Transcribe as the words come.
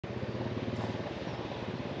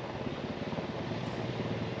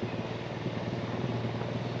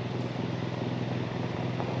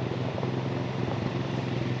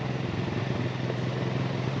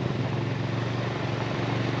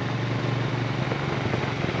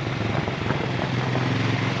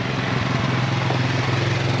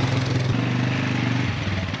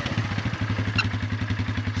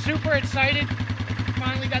excited.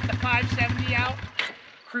 Finally got the 570 out,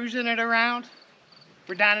 cruising it around.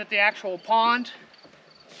 We're down at the actual pond.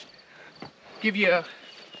 Give you a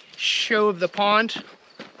show of the pond.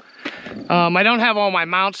 I don't have all my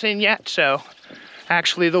mounts in yet, so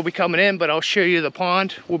actually they'll be coming in, but I'll show you the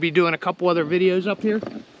pond. We'll be doing a couple other videos up here.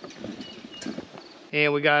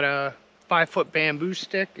 And we got a 5-foot bamboo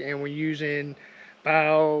stick, and we're using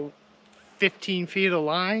about 15 feet of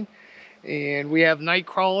line. And we have night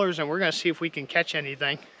crawlers, and we're gonna see if we can catch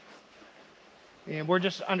anything. And we're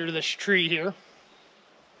just under this tree here.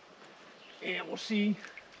 And we'll see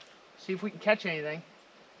if we can catch anything.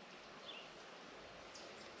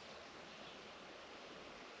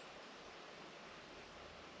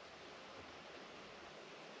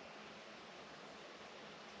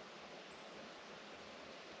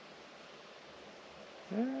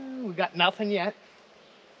 We got nothing yet.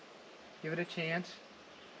 Give it a chance.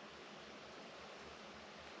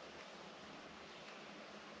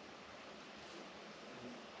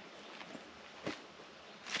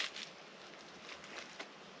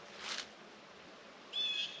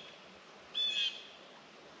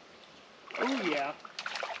 Oh yeah,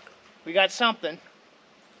 we got something.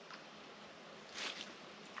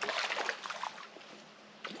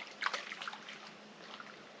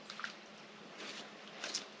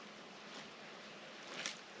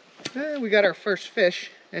 We got our first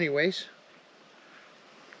fish anyways.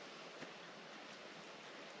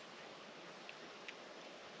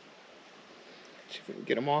 See if we can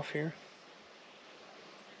get them off here.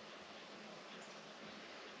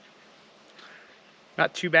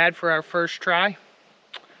 Not too bad for our first try,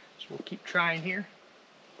 so we'll keep trying here.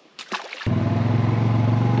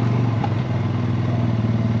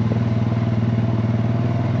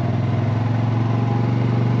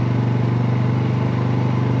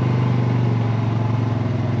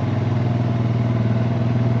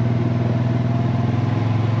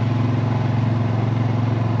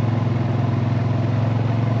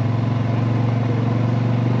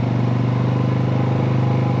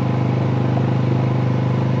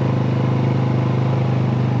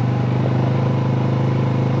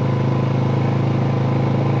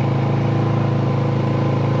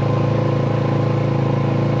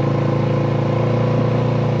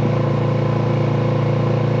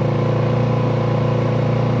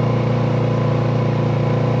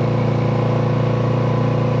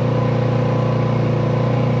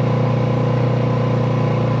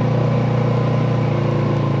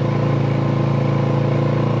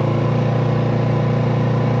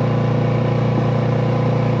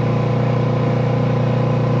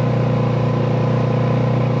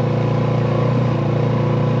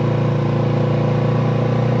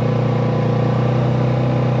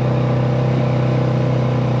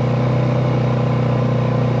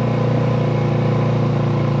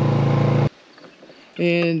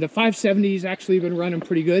 And the 570's actually been running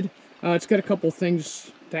pretty good. It's got a couple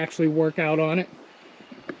things to actually work out on it,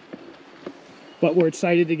 but we're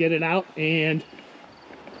excited to get it out. And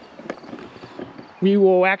we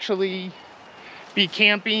will actually be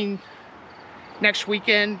camping next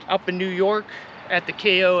weekend up in New York at the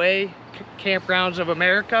KOA, Campgrounds of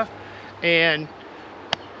America, and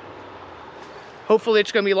hopefully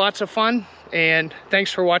it's going to be lots of fun. And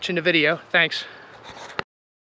thanks for watching the video. Thanks.